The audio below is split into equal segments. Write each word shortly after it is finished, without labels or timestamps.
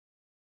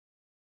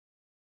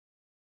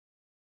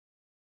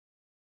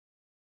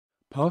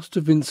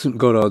Pastor Vincent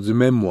Goddard's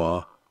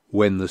memoir,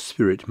 When the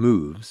Spirit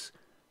Moves,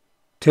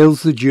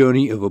 tells the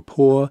journey of a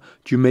poor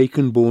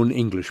Jamaican-born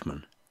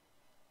Englishman.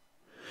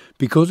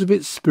 Because of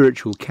its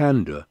spiritual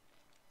candour,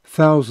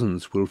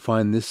 thousands will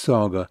find this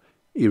saga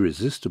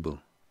irresistible.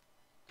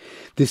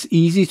 This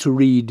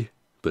easy-to-read,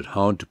 but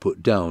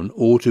hard-to-put-down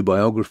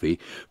autobiography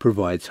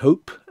provides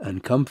hope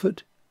and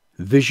comfort,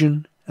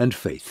 vision and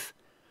faith,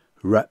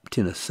 wrapped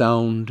in a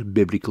sound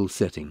biblical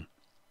setting.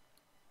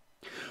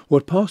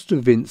 What Pastor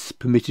Vince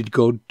permitted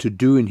God to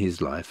do in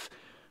his life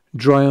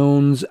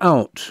drowns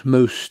out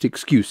most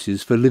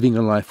excuses for living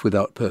a life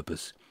without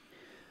purpose.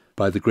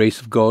 By the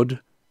grace of God,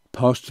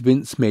 Pastor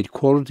Vince made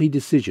quality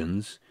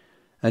decisions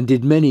and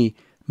did many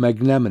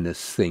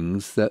magnanimous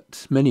things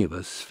that many of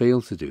us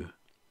fail to do.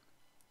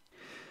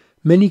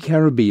 Many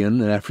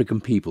Caribbean and African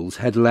peoples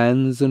had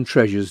lands and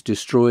treasures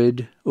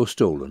destroyed or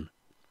stolen.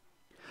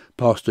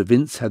 Pastor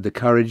Vince had the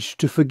courage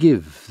to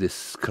forgive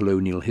this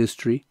colonial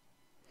history.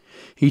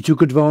 He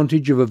took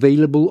advantage of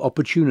available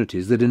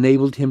opportunities that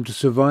enabled him to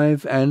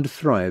survive and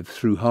thrive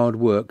through hard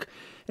work,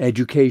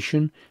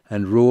 education,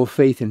 and raw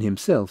faith in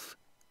himself,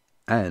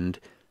 and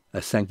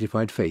a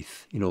sanctified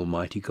faith in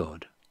Almighty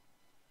God.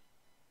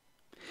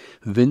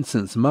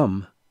 Vincent's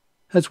mum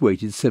has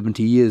waited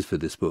 70 years for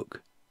this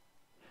book.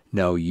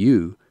 Now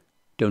you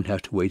don't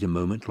have to wait a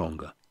moment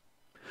longer.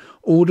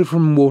 Order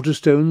from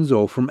Waterstones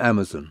or from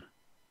Amazon.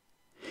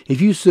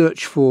 If you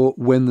search for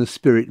When the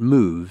Spirit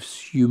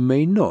Moves, you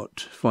may not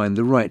find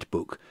the right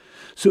book,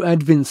 so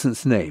add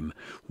Vincent's name,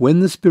 When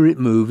the Spirit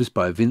Moves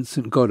by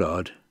Vincent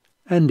Goddard,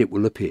 and it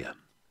will appear.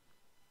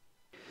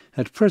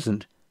 At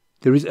present,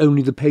 there is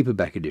only the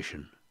paperback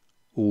edition,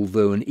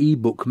 although an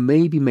e-book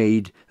may be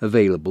made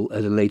available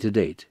at a later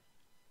date.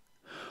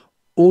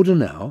 Order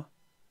now,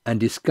 and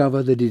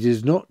discover that it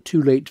is not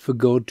too late for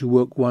God to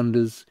work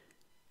wonders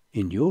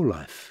in your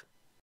life.